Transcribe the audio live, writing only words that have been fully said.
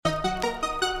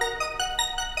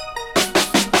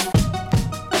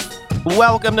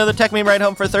Welcome to the Tech Meme Ride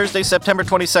Home for Thursday, September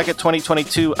 22nd,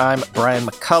 2022. I'm Brian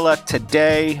McCullough.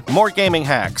 Today, more gaming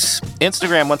hacks.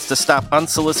 Instagram wants to stop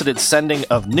unsolicited sending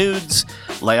of nudes.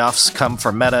 Layoffs come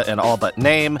for Meta in all but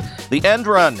name. The end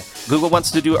run. Google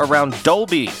wants to do around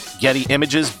Dolby. Getty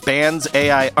Images bans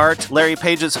AI art. Larry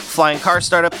Page's flying car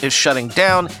startup is shutting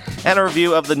down. And a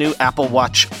review of the new Apple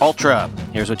Watch Ultra.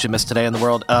 Here's what you missed today in the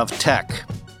world of tech.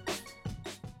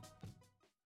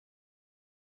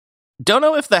 Don't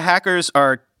know if the hackers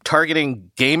are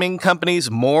targeting gaming companies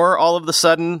more all of a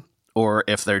sudden, or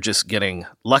if they're just getting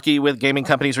lucky with gaming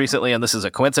companies recently and this is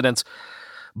a coincidence.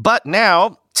 But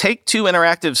now, Take-Two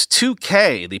Interactive's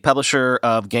 2K, the publisher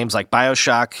of games like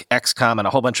BioShock, XCOM, and a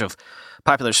whole bunch of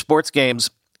popular sports games,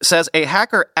 says a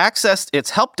hacker accessed its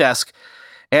help desk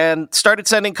and started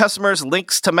sending customers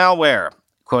links to malware,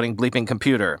 quoting Bleeping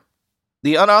Computer.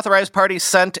 The unauthorized party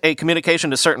sent a communication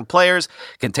to certain players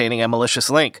containing a malicious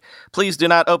link. Please do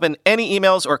not open any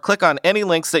emails or click on any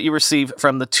links that you receive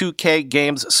from the 2K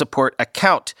Games support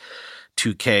account.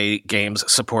 2K Games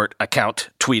support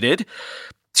account tweeted.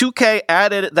 2K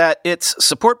added that its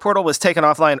support portal was taken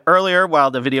offline earlier while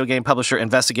the video game publisher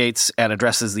investigates and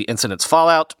addresses the incident's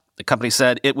fallout. The company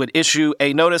said it would issue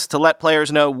a notice to let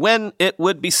players know when it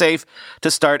would be safe to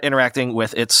start interacting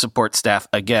with its support staff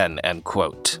again, end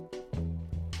quote.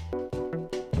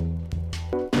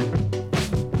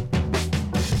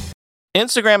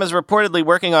 Instagram is reportedly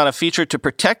working on a feature to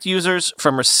protect users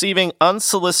from receiving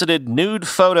unsolicited nude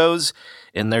photos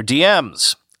in their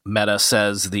DMs. Meta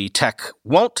says the tech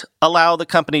won't allow the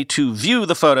company to view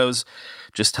the photos,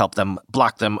 just help them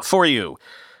block them for you.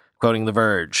 Quoting The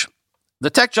Verge. The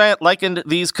tech giant likened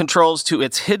these controls to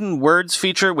its hidden words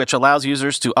feature, which allows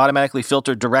users to automatically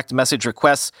filter direct message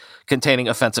requests containing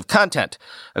offensive content.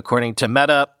 According to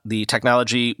Meta, the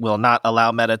technology will not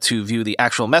allow Meta to view the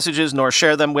actual messages nor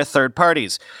share them with third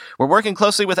parties. We're working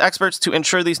closely with experts to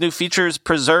ensure these new features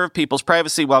preserve people's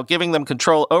privacy while giving them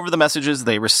control over the messages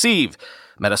they receive,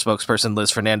 Meta spokesperson Liz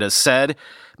Fernandez said.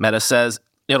 Meta says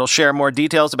it'll share more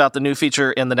details about the new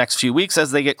feature in the next few weeks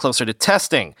as they get closer to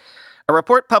testing. A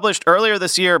report published earlier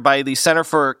this year by the Center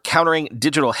for Countering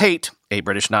Digital Hate, a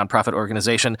British nonprofit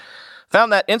organization,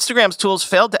 found that Instagram's tools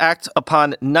failed to act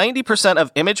upon 90%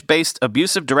 of image-based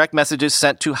abusive direct messages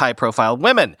sent to high-profile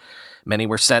women. Many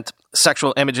were sent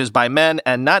sexual images by men,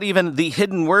 and not even the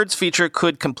hidden words feature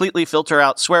could completely filter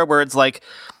out swear words like,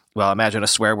 well, imagine a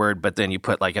swear word, but then you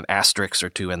put like an asterisk or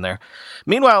two in there.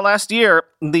 Meanwhile, last year,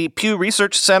 the Pew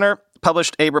Research Center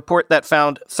published a report that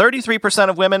found 33%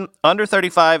 of women under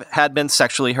 35 had been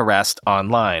sexually harassed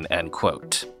online, end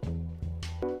quote.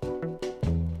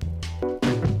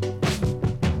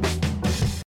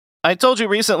 I told you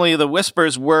recently the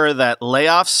whispers were that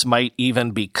layoffs might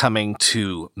even be coming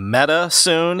to Meta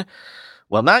soon.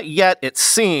 Well, not yet, it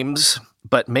seems,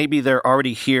 but maybe they're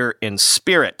already here in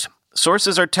spirit.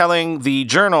 Sources are telling the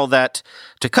Journal that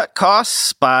to cut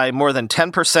costs by more than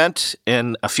 10%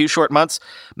 in a few short months,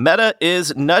 Meta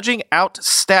is nudging out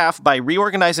staff by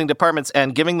reorganizing departments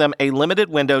and giving them a limited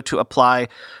window to apply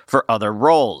for other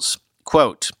roles.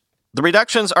 Quote, the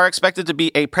reductions are expected to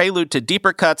be a prelude to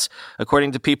deeper cuts,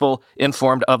 according to people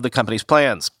informed of the company's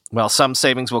plans. While some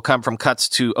savings will come from cuts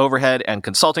to overhead and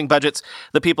consulting budgets,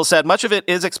 the people said much of it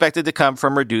is expected to come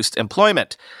from reduced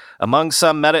employment. Among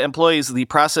some Meta employees, the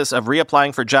process of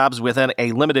reapplying for jobs within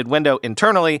a limited window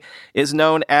internally is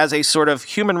known as a sort of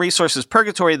human resources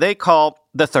purgatory they call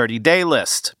the 30-day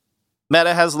list.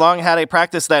 Meta has long had a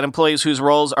practice that employees whose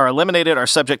roles are eliminated are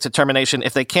subject to termination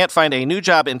if they can't find a new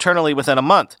job internally within a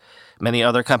month. Many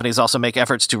other companies also make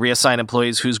efforts to reassign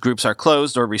employees whose groups are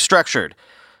closed or restructured.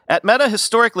 At Meta,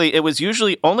 historically, it was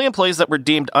usually only employees that were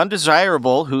deemed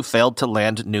undesirable who failed to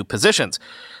land new positions.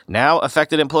 Now,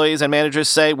 affected employees and managers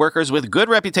say workers with good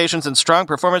reputations and strong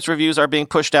performance reviews are being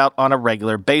pushed out on a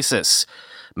regular basis.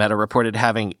 Meta reported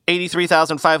having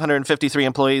 83,553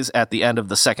 employees at the end of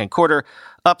the second quarter,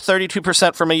 up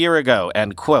 32% from a year ago,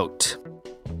 end quote.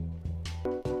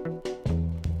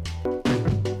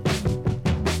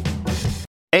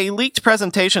 A leaked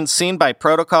presentation seen by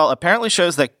Protocol apparently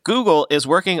shows that Google is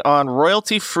working on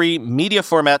royalty-free media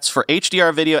formats for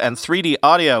HDR video and 3D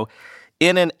audio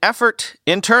in an effort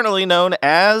internally known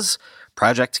as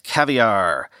Project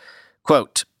Caviar.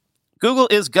 Quote, Google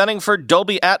is gunning for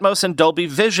Dolby Atmos and Dolby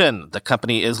Vision. The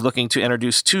company is looking to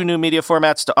introduce 2 new media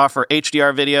formats to offer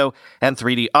HDR video and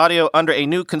 3D audio under a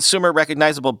new consumer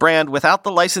recognizable brand without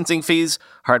the licensing fees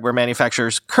hardware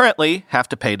manufacturers currently have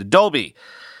to pay to Dolby.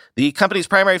 The company's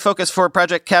primary focus for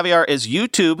Project Caviar is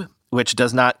YouTube, which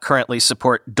does not currently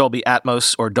support Dolby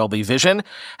Atmos or Dolby Vision.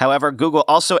 However, Google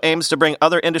also aims to bring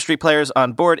other industry players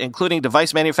on board, including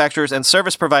device manufacturers and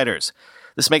service providers.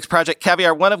 This makes Project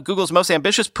Caviar one of Google's most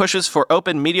ambitious pushes for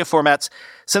open media formats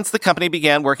since the company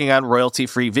began working on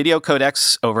royalty-free video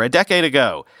codecs over a decade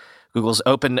ago. Google's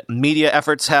open media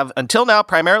efforts have until now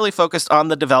primarily focused on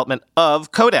the development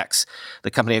of codecs.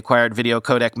 The company acquired video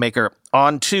codec maker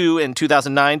On2 in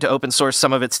 2009 to open source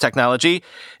some of its technology.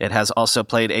 It has also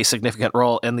played a significant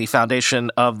role in the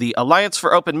foundation of the Alliance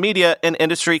for Open Media, an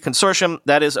industry consortium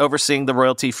that is overseeing the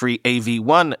royalty-free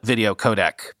AV1 video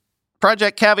codec.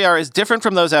 Project Caviar is different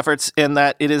from those efforts in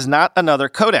that it is not another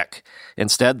codec.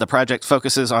 Instead, the project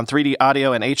focuses on 3D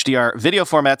audio and HDR video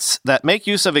formats that make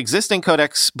use of existing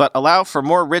codecs but allow for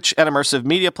more rich and immersive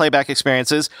media playback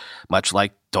experiences, much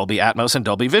like Dolby Atmos and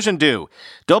Dolby Vision do.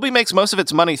 Dolby makes most of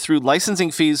its money through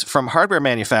licensing fees from hardware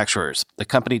manufacturers. The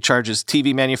company charges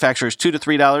TV manufacturers $2 to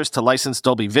 $3 to license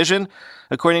Dolby Vision.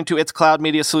 According to its Cloud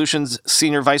Media Solutions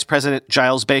Senior Vice President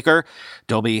Giles Baker,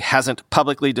 Dolby hasn't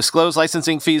publicly disclosed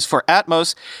licensing fees for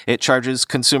Atmos. It charges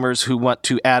consumers who want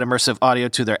to add immersive audio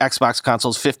to their Xbox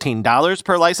consoles $15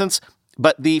 per license,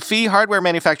 but the fee hardware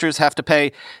manufacturers have to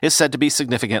pay is said to be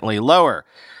significantly lower.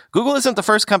 Google isn't the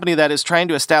first company that is trying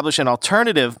to establish an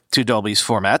alternative to Dolby's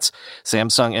formats.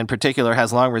 Samsung, in particular,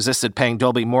 has long resisted paying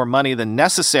Dolby more money than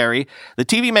necessary. The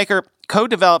TV maker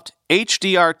co-developed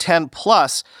HDR10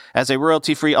 Plus as a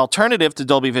royalty-free alternative to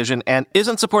Dolby Vision and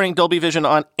isn't supporting Dolby Vision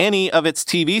on any of its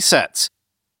TV sets.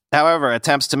 However,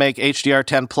 attempts to make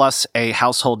HDR10 Plus a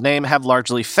household name have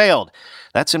largely failed.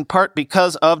 That's in part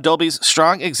because of Dolby's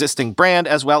strong existing brand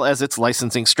as well as its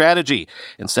licensing strategy.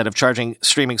 Instead of charging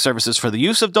streaming services for the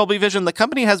use of Dolby Vision, the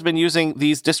company has been using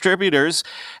these distributors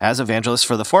as evangelists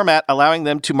for the format, allowing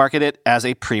them to market it as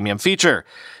a premium feature.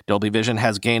 Dolby Vision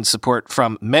has gained support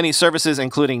from many services,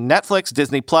 including Netflix,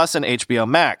 Disney Plus, and HBO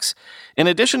Max. In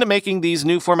addition to making these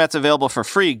new formats available for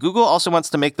free, Google also wants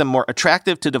to make them more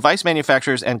attractive to device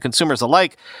manufacturers and consumers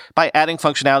alike by adding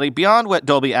functionality beyond what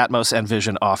Dolby Atmos and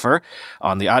Vision offer.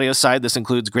 On the audio side, this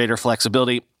includes greater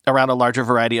flexibility around a larger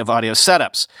variety of audio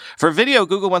setups. For video,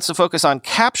 Google wants to focus on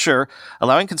capture,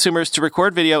 allowing consumers to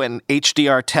record video in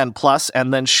HDR10 Plus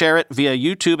and then share it via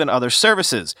YouTube and other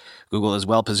services. Google is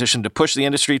well positioned to push the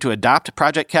industry to adopt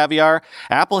Project Caviar.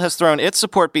 Apple has thrown its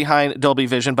support behind Dolby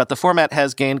Vision, but the format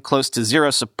has gained close to zero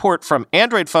support from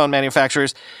Android phone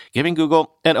manufacturers, giving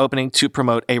Google an opening to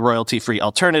promote a royalty-free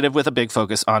alternative with a big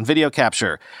focus on video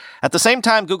capture. At the same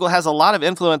time, Google has a lot of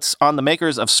influence on the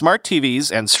makers of smart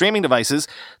TVs and streaming devices,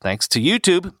 thanks to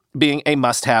YouTube being a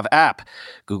must-have app.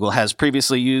 Google has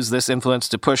previously used this influence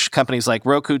to push companies like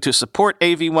Roku to support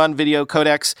AV1 video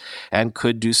codecs and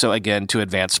could do so again to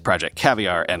advance Project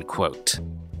Caviar, end quote.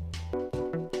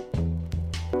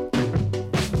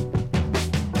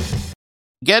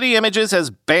 Getty Images has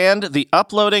banned the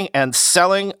uploading and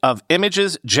selling of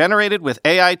images generated with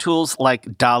AI tools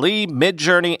like DALL-E,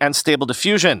 Midjourney, and Stable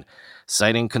Diffusion,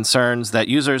 citing concerns that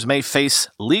users may face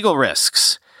legal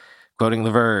risks. Quoting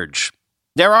The Verge,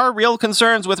 "There are real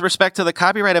concerns with respect to the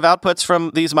copyright of outputs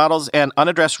from these models and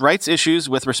unaddressed rights issues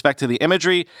with respect to the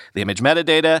imagery, the image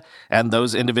metadata, and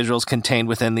those individuals contained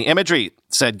within the imagery,"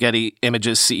 said Getty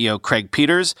Images CEO Craig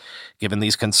Peters. Given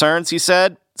these concerns, he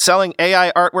said, selling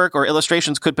AI artwork or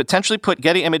illustrations could potentially put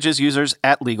Getty Images users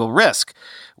at legal risk.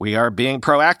 "We are being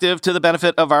proactive to the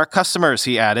benefit of our customers,"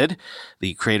 he added.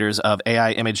 The creators of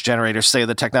AI image generators say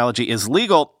the technology is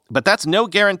legal, but that's no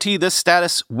guarantee this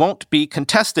status won't be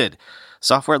contested.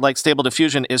 Software like Stable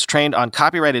Diffusion is trained on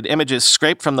copyrighted images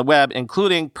scraped from the web,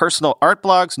 including personal art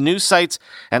blogs, news sites,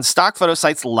 and stock photo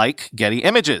sites like Getty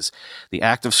Images. The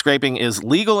act of scraping is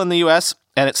legal in the U.S.,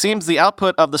 and it seems the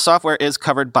output of the software is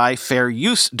covered by fair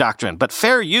use doctrine. But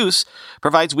fair use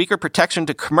provides weaker protection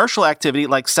to commercial activity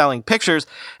like selling pictures,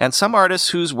 and some artists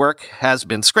whose work has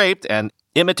been scraped and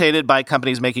imitated by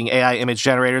companies making AI image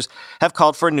generators have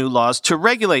called for new laws to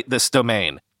regulate this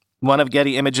domain. One of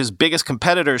Getty Images' biggest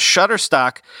competitors,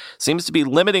 Shutterstock, seems to be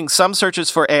limiting some searches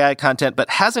for AI content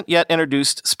but hasn't yet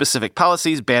introduced specific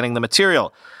policies banning the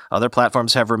material. Other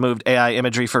platforms have removed AI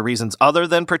imagery for reasons other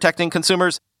than protecting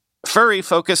consumers.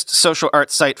 Furry-focused social art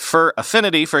site Fur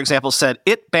Affinity, for example, said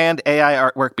it banned AI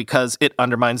artwork because it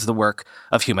undermines the work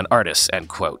of human artists, end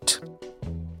quote.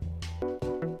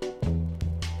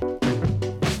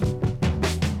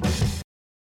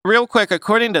 Real quick,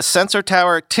 according to Sensor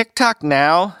Tower, TikTok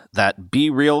Now, that Be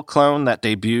Real clone that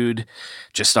debuted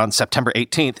just on September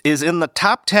 18th, is in the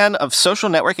top 10 of social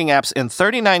networking apps in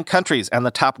 39 countries and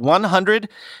the top 100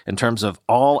 in terms of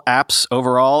all apps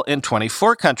overall in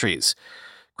 24 countries.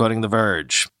 Quoting The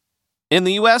Verge, "In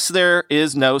the US, there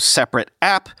is no separate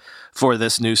app for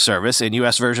this new service. In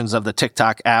U.S. versions of the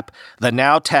TikTok app, the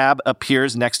Now tab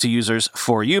appears next to users'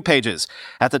 For You pages.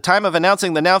 At the time of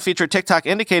announcing the Now feature, TikTok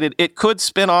indicated it could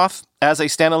spin off as a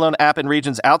standalone app in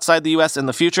regions outside the U.S. in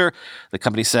the future. The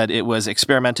company said it was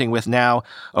experimenting with Now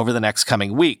over the next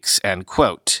coming weeks, end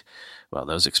quote. Well,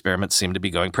 those experiments seem to be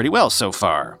going pretty well so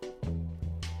far.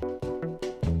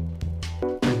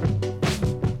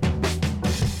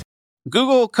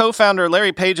 Google co-founder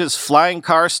Larry Page's flying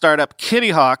car startup Kitty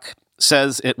Hawk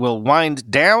says it will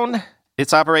wind down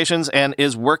its operations and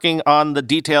is working on the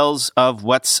details of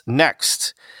what's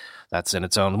next. That's in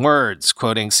its own words,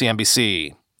 quoting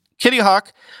CNBC. Kitty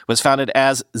Hawk was founded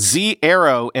as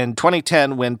Z-Aero in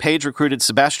 2010 when Page recruited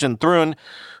Sebastian Thrun,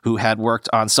 who had worked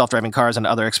on self-driving cars and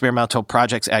other experimental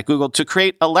projects at Google, to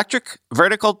create electric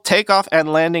vertical takeoff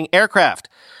and landing aircraft.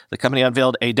 The company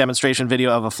unveiled a demonstration video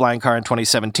of a flying car in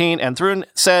 2017, and Thrun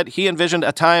said he envisioned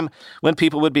a time when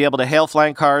people would be able to hail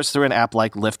flying cars through an app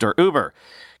like Lyft or Uber.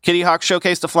 Kitty Hawk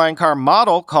showcased a flying car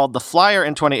model called the Flyer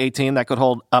in 2018 that could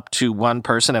hold up to one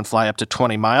person and fly up to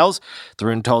 20 miles.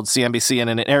 Thrun told CNBC in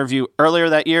an interview earlier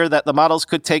that year that the models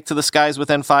could take to the skies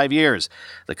within 5 years.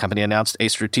 The company announced a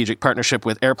strategic partnership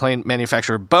with airplane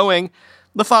manufacturer Boeing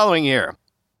the following year.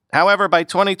 However, by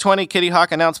 2020, Kitty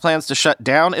Hawk announced plans to shut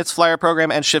down its Flyer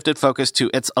program and shifted focus to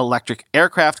its electric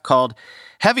aircraft called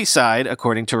Heaviside,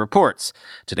 according to reports.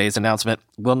 Today's announcement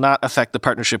will not affect the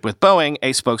partnership with Boeing,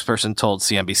 a spokesperson told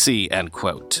CNBC, end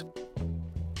quote.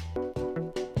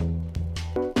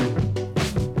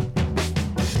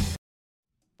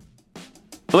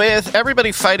 With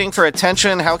everybody fighting for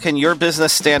attention, how can your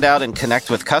business stand out and connect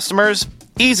with customers?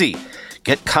 Easy.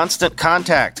 Get Constant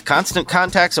Contact. Constant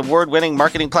Contact's award-winning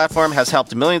marketing platform has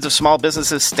helped millions of small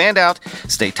businesses stand out,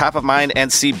 stay top of mind,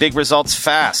 and see big results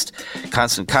fast.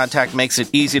 Constant Contact makes it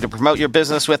easy to promote your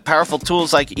business with powerful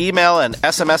tools like email and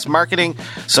SMS marketing,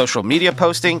 social media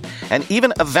posting, and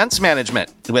even events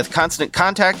management. With Constant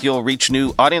Contact, you'll reach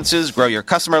new audiences, grow your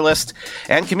customer list,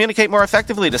 and communicate more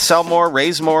effectively to sell more,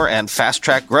 raise more, and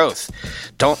fast-track growth.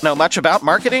 Don't know much about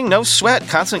marketing? No sweat.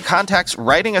 Constant Contact's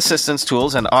writing assistance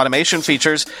tools and automation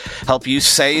features help you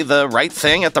say the right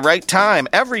thing at the right time,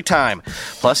 every time.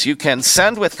 Plus, you can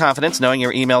send with confidence knowing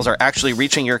your emails are actually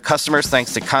reaching your customers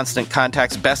thanks to Constant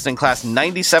Contact's best-in-class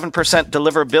 97%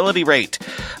 deliverability rate.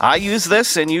 I use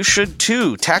this, and you should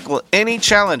too. Tackle any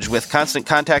challenge with Constant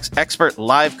Contact's expert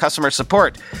live customer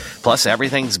support. Plus,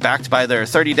 everything's backed by their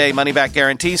 30-day money-back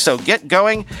guarantee, so get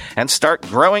going and start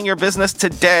growing your business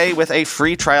today with a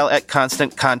free trial at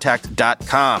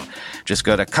ConstantContact.com. Just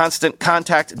go to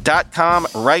ConstantContact.com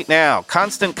right now.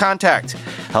 Constant Contact,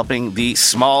 helping the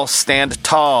small stand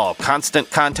tall.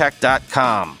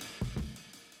 ConstantContact.com.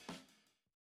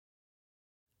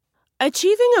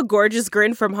 Achieving a gorgeous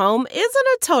grin from home isn't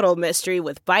a total mystery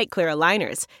with Byte Clear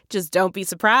aligners. Just don't be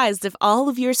surprised if all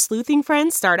of your sleuthing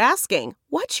friends start asking,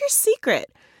 "What's your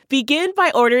secret?" Begin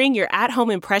by ordering your at-home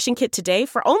impression kit today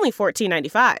for only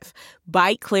 $14.95.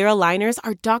 Byte Clear aligners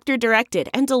are doctor-directed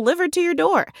and delivered to your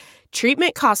door.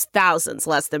 Treatment costs thousands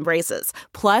less than braces.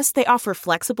 Plus, they offer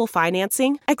flexible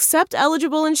financing, accept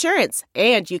eligible insurance,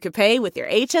 and you can pay with your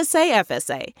HSA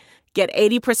FSA. Get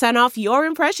 80% off your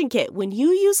impression kit when you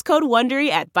use code WONDERY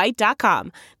at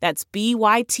Byte.com. That's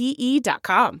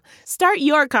BYTE.com. Start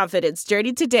your confidence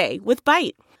journey today with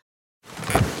Byte.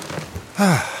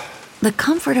 The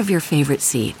comfort of your favorite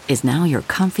seat is now your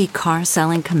comfy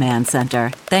car-selling command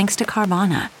center, thanks to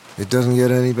Carvana. It doesn't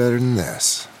get any better than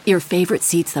this. Your favorite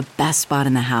seat's the best spot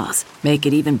in the house. Make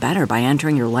it even better by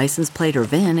entering your license plate or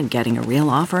VIN and getting a real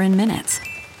offer in minutes.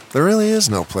 There really is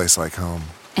no place like home.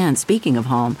 And speaking of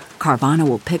home, Carvana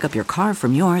will pick up your car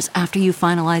from yours after you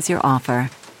finalize your offer.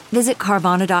 Visit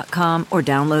Carvana.com or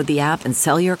download the app and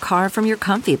sell your car from your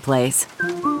comfy place.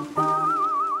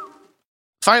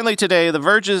 Finally today, The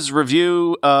Verge's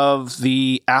review of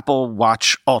the Apple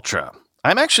Watch Ultra.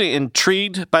 I'm actually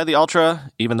intrigued by the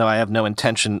Ultra, even though I have no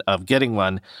intention of getting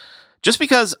one, just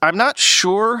because I'm not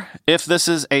sure if this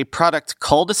is a product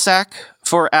cul-de-sac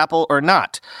for Apple or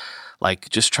not. Like,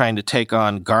 just trying to take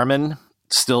on Garmin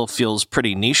still feels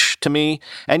pretty niche to me,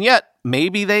 and yet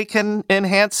maybe they can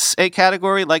enhance a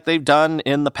category like they've done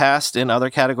in the past in other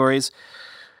categories.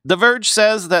 The Verge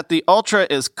says that the Ultra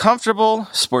is comfortable,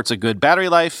 sports a good battery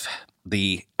life,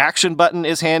 the action button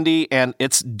is handy, and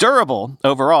it's durable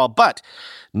overall, but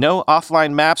no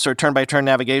offline maps or turn-by-turn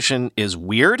navigation is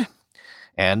weird,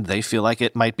 and they feel like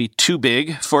it might be too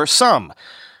big for some.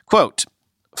 Quote,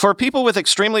 "For people with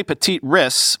extremely petite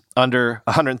wrists, under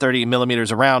 130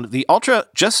 millimeters around, the Ultra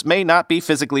just may not be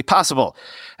physically possible.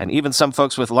 And even some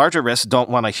folks with larger wrists don't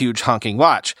want a huge honking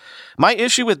watch. My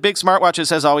issue with big smartwatches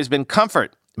has always been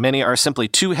comfort. Many are simply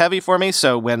too heavy for me,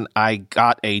 so when I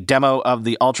got a demo of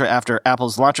the Ultra after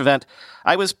Apple's launch event,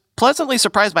 I was pleasantly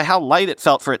surprised by how light it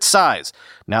felt for its size.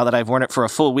 Now that I've worn it for a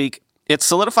full week, it's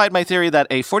solidified my theory that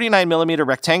a 49mm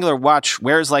rectangular watch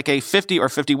wears like a 50 or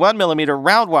 51mm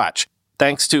round watch.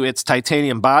 Thanks to its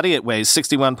titanium body, it weighs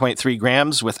 61.3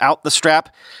 grams without the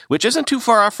strap, which isn't too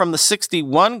far off from the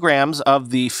 61 grams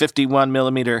of the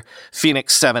 51mm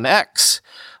Fenix 7X.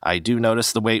 I do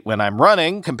notice the weight when I'm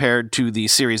running compared to the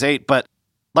Series 8, but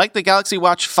like the Galaxy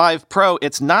Watch 5 Pro,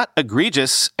 it's not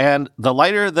egregious, and the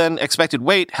lighter than expected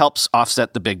weight helps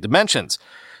offset the big dimensions.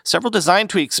 Several design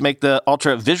tweaks make the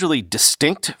Ultra visually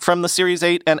distinct from the Series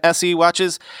 8 and SE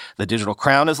watches. The digital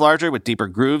crown is larger with deeper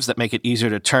grooves that make it easier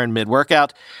to turn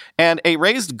mid-workout, and a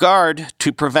raised guard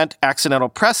to prevent accidental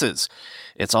presses.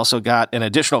 It's also got an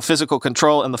additional physical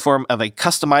control in the form of a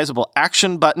customizable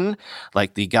action button.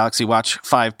 Like the Galaxy Watch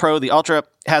 5 Pro, the Ultra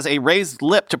has a raised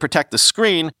lip to protect the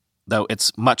screen, though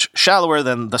it's much shallower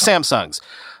than the Samsung's.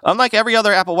 Unlike every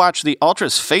other Apple Watch, the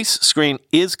Ultra's face screen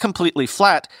is completely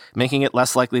flat, making it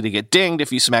less likely to get dinged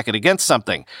if you smack it against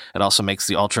something. It also makes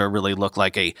the Ultra really look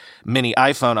like a mini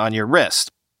iPhone on your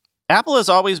wrist. Apple has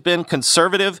always been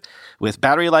conservative with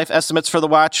battery life estimates for the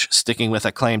watch, sticking with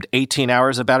a claimed 18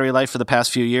 hours of battery life for the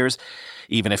past few years,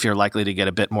 even if you're likely to get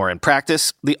a bit more in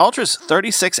practice. The Ultra's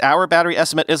 36-hour battery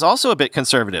estimate is also a bit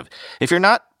conservative. If you're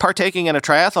not partaking in a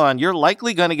triathlon, you're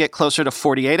likely going to get closer to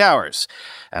 48 hours,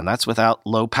 and that's without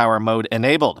low power mode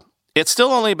enabled. It's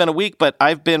still only been a week, but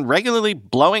I've been regularly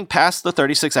blowing past the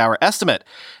 36-hour estimate,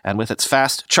 and with its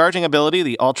fast charging ability,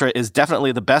 the Ultra is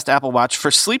definitely the best Apple Watch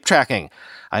for sleep tracking.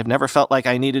 I've never felt like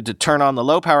I needed to turn on the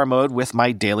low power mode with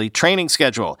my daily training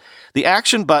schedule. The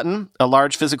action button, a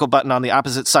large physical button on the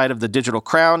opposite side of the digital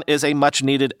crown, is a much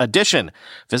needed addition.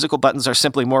 Physical buttons are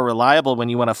simply more reliable when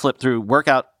you want to flip through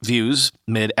workout views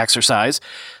mid-exercise.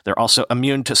 They're also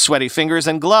immune to sweaty fingers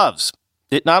and gloves.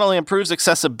 It not only improves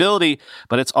accessibility,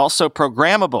 but it's also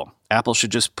programmable. Apple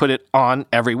should just put it on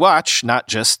every watch, not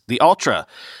just the Ultra.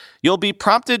 You'll be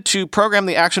prompted to program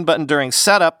the action button during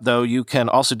setup, though you can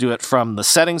also do it from the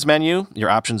settings menu. Your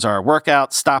options are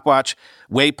workout, stopwatch,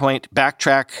 waypoint,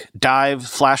 backtrack, dive,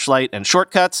 flashlight, and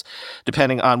shortcuts.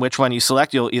 Depending on which one you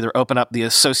select, you'll either open up the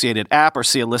associated app or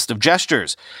see a list of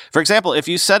gestures. For example, if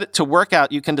you set it to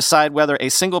workout, you can decide whether a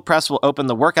single press will open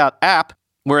the workout app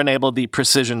or enable the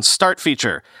Precision Start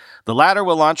feature. The latter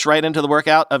will launch right into the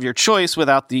workout of your choice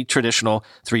without the traditional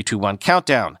 3-2-1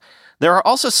 countdown. There are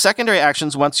also secondary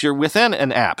actions once you're within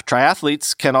an app.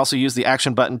 Triathletes can also use the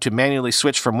action button to manually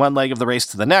switch from one leg of the race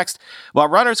to the next, while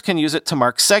runners can use it to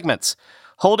mark segments.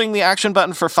 Holding the action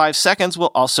button for 5 seconds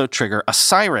will also trigger a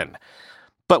siren.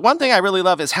 But one thing I really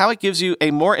love is how it gives you a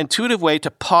more intuitive way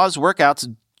to pause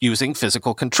workouts using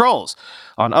physical controls.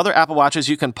 On other Apple Watches,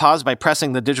 you can pause by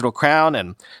pressing the digital crown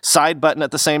and side button at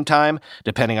the same time.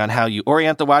 Depending on how you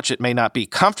orient the watch, it may not be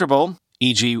comfortable,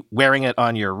 e.g. wearing it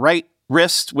on your right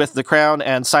wrist with the crown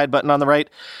and side button on the right.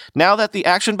 Now that the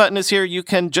action button is here, you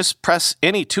can just press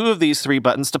any 2 of these 3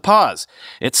 buttons to pause.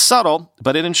 It's subtle,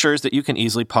 but it ensures that you can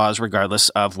easily pause regardless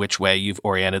of which way you've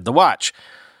oriented the watch.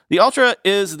 The Ultra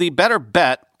is the better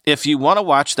bet if you want a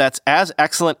watch that's as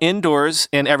excellent indoors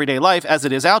in everyday life as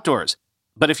it is outdoors.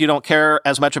 But if you don't care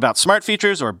as much about smart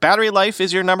features or battery life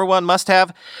is your number one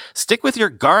must-have, stick with your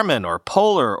Garmin or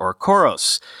Polar or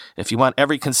Coros. If you want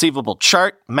every conceivable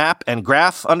chart, map, and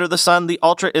graph under the sun, the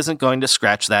Ultra isn't going to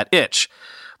scratch that itch.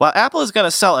 While Apple is going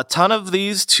to sell a ton of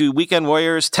these to weekend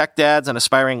warriors, tech dads, and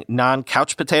aspiring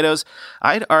non-couch potatoes,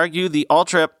 I'd argue the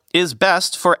Ultra is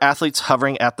best for athletes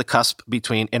hovering at the cusp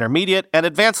between intermediate and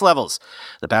advanced levels.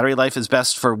 The battery life is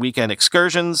best for weekend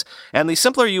excursions, and the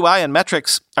simpler UI and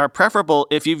metrics are preferable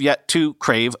if you've yet to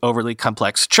crave overly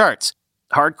complex charts.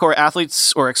 Hardcore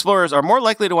athletes or explorers are more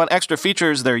likely to want extra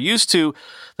features they're used to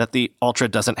that the Ultra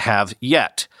doesn't have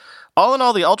yet. All in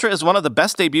all, the Ultra is one of the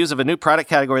best debuts of a new product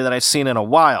category that I've seen in a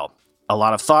while. A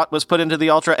lot of thought was put into the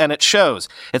Ultra, and it shows.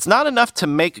 It's not enough to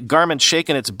make Garmin shake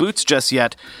in its boots just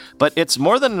yet, but it's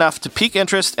more than enough to pique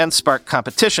interest and spark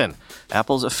competition.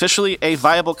 Apple's officially a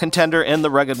viable contender in the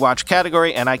rugged watch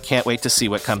category, and I can't wait to see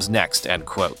what comes next, end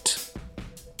quote.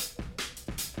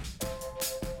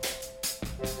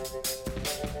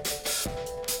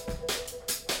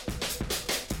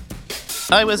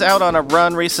 I was out on a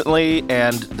run recently,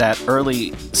 and that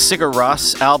early Sigur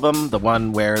Rós album, the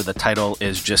one where the title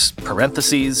is just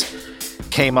parentheses,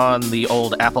 came on the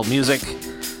old Apple Music.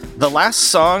 The last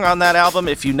song on that album,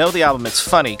 if you know the album, it's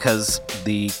funny because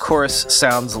the chorus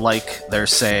sounds like they're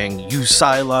saying, you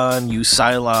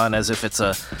Cylon, as if it's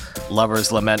a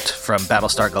lover's lament from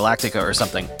Battlestar Galactica or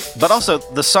something. But also,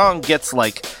 the song gets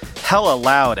like hella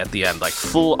loud at the end, like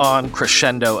full-on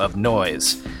crescendo of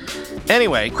noise.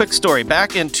 Anyway, quick story.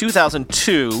 Back in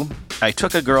 2002, I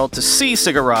took a girl to see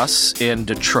Sigur Rós in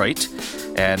Detroit,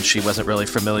 and she wasn't really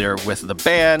familiar with the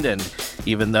band, and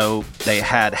even though they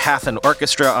had half an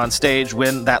orchestra on stage,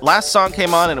 when that last song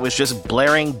came on and it was just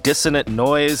blaring dissonant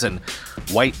noise and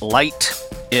white light,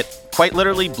 it quite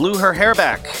literally blew her hair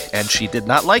back, and she did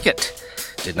not like it,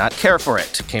 did not care for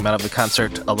it, came out of the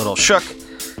concert a little shook,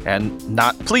 and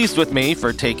not pleased with me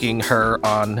for taking her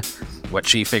on what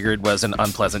she figured was an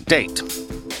unpleasant date.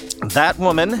 That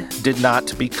woman did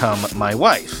not become my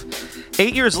wife.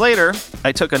 8 years later,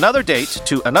 I took another date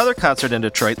to another concert in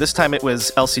Detroit. This time it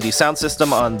was LCD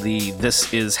Soundsystem on the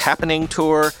This Is Happening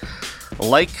tour.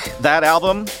 Like that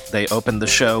album, they opened the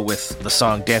show with the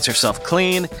song Dance Yourself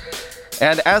Clean.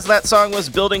 And as that song was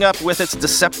building up with its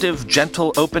deceptive,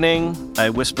 gentle opening,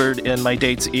 I whispered in my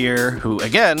date's ear, who,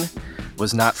 again,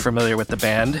 was not familiar with the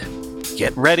band,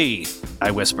 "Get ready,"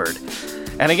 I whispered.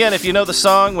 And again, if you know the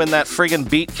song, when that friggin'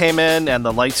 beat came in and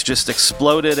the lights just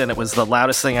exploded and it was the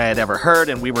loudest thing I had ever heard,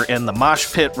 and we were in the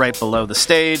mosh pit right below the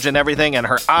stage and everything, and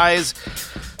her eyes,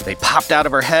 they popped out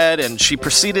of her head and she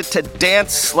proceeded to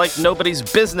dance like nobody's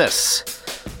business.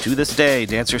 To this day,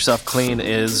 Dance Yourself Clean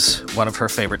is one of her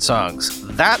favorite songs.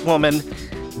 That woman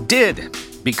did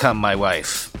become my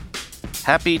wife.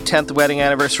 Happy 10th wedding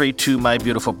anniversary to my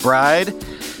beautiful bride.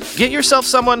 Get yourself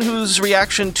someone whose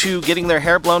reaction to getting their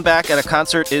hair blown back at a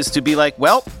concert is to be like,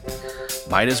 well,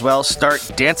 might as well start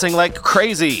dancing like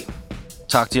crazy.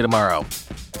 Talk to you tomorrow.